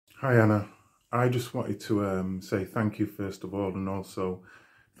Hi Anna, I just wanted to say thank you first of all, and also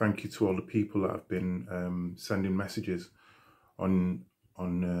thank you to all the people that have been sending messages on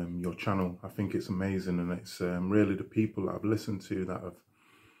your channel. I think it's amazing, and it's really the people that I've listened to that have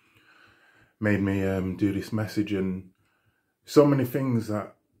made me do this message. And so many things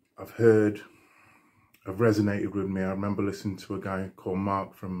that I've heard have resonated with me. I remember listening to a guy called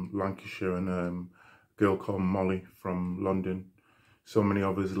Mark from Lancashire and a girl called Molly from London. So many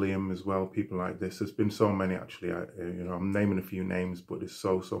others, Liam as well, people like this. There's been so many actually. I'm naming a few names, but there's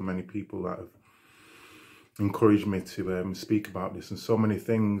so many people that have encouraged me to speak about this, and so many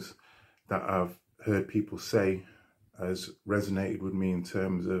things that I've heard people say has resonated with me in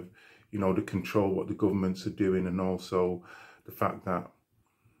terms of, the control what the governments are doing, and also the fact that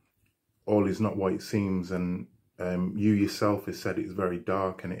all is not what it seems. And you yourself have said it's very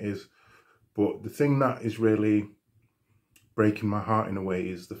dark, and it is. But the thing that is really breaking my heart in a way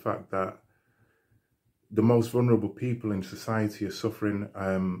is the fact that the most vulnerable people in society are suffering.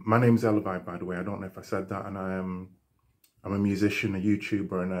 My name's Elavi, by the way. I don't know if I said that. And I'm a musician, a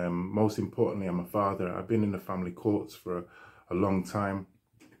YouTuber, and most importantly, I'm a father. I've been in the family courts for a long time.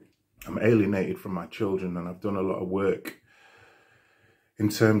 I'm alienated from my children, and I've done a lot of work in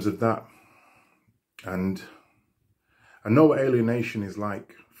terms of that. And I know what alienation is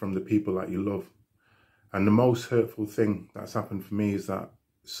like from the people that you love. And the most hurtful thing that's happened for me is that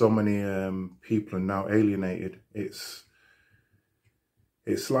so many people are now alienated. It's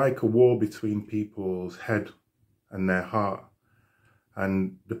like a war between people's head and their heart.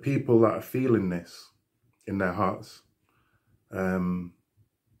 And the people that are feeling this in their hearts, I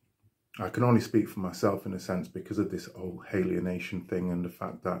can only speak for myself in a sense, because of this whole alienation thing and the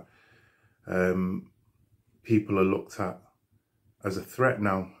fact that people are looked at as a threat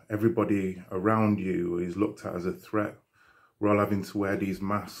now. Everybody around you is looked at as a threat. We're all having to wear these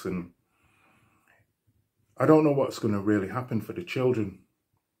masks, and I don't know what's going to really happen for the children,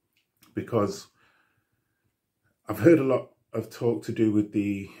 because I've heard a lot of talk to do with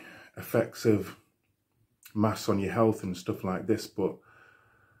the effects of masks on your health and stuff like this, but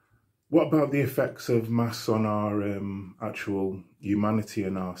what about the effects of masks on our actual humanity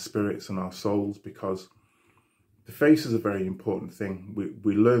and our spirits and our souls? Because the face is a very important thing.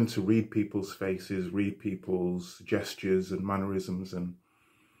 We learn to read people's faces, read people's gestures and mannerisms, and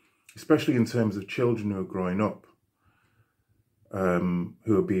especially in terms of children who are growing up,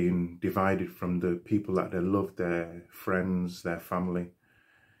 who are being divided from the people that they love, their friends, their family.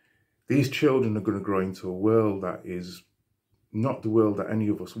 These children are going to grow into a world that is not the world that any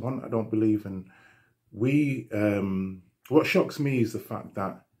of us want, I don't believe. And what shocks me is the fact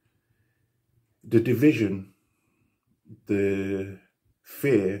that the division, the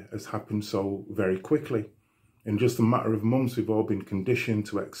fear has happened so very quickly. In just a matter of months, we've all been conditioned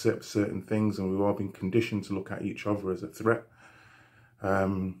to accept certain things, and we've all been conditioned to look at each other as a threat.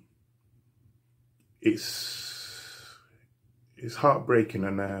 It's heartbreaking,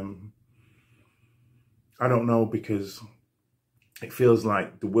 and I don't know, because it feels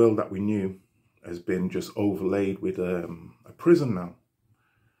like the world that we knew has been just overlaid with a prison now.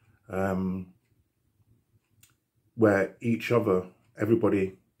 Where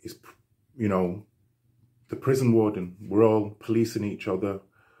everybody is, the prison warden. We're all policing each other.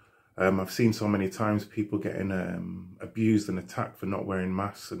 I've seen so many times people getting abused and attacked for not wearing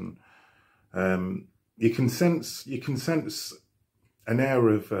masks, and you can sense an air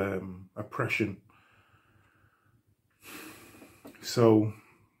of oppression. So,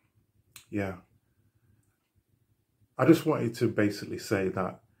 yeah, I just wanted to basically say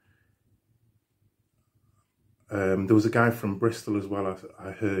that there was a guy from Bristol as well,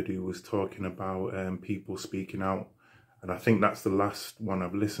 I heard, who was talking about people speaking out. And I think that's the last one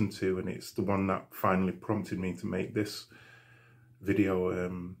I've listened to, and it's the one that finally prompted me to make this video.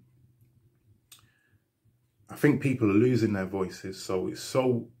 I think people are losing their voices, so it's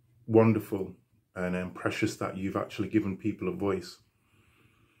so wonderful and precious that you've actually given people a voice.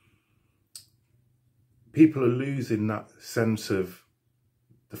 People are losing that sense of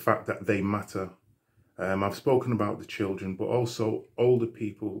the fact that they matter. I've spoken about the children, but also older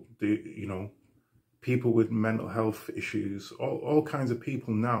people, people with mental health issues, all kinds of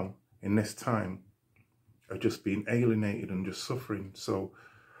people now in this time are just being alienated and just suffering. So,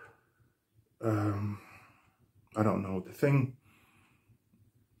 I don't know.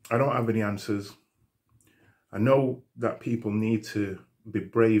 I don't have any answers. I know that people need to be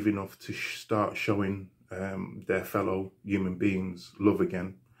brave enough to start showing their fellow human beings love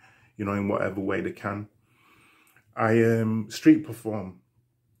again, in whatever way they can. I street perform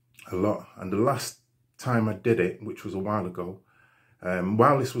a lot, and the last time I did it, which was a while ago,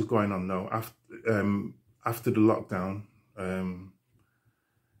 While this was going on though, after the lockdown, I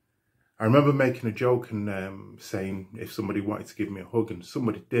remember making a joke and saying if somebody wanted to give me a hug, and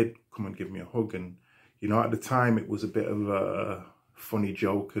somebody did come and give me a hug. And, you know, at the time it was a bit of a funny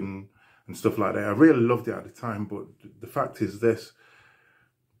joke and stuff like that. I really loved it at the time, but the fact is this,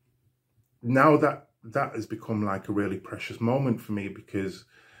 now that has become like a really precious moment for me, because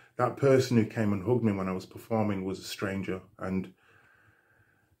that person who came and hugged me when I was performing was a stranger. And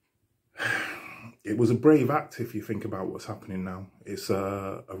it was a brave act if you think about what's happening now. It's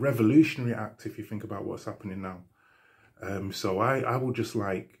a revolutionary act if you think about what's happening now. So I would just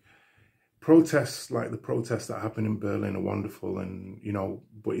like, protests like the protests that happen in Berlin are wonderful, and, you know,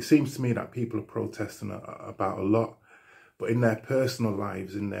 but it seems to me that people are protesting about a lot, but in their personal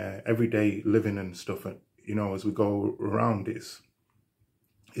lives, in their everyday living and stuff, and, you know, as we go around, it's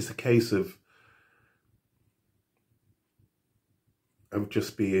a case of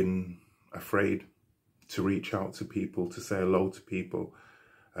just being afraid to reach out to people, to say hello to people,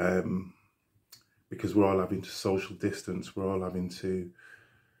 because we're all having to social distance, we're all having to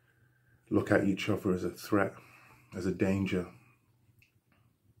look at each other as a threat, as a danger.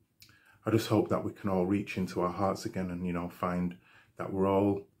 I just hope that we can all reach into our hearts again and, you know, find that we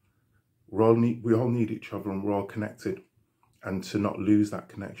all need each other, and we're all connected, and to not lose that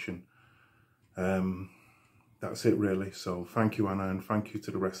connection. That's it really. So thank you, Anna, and thank you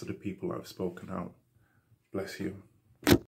to the rest of the people that have spoken out. Bless you.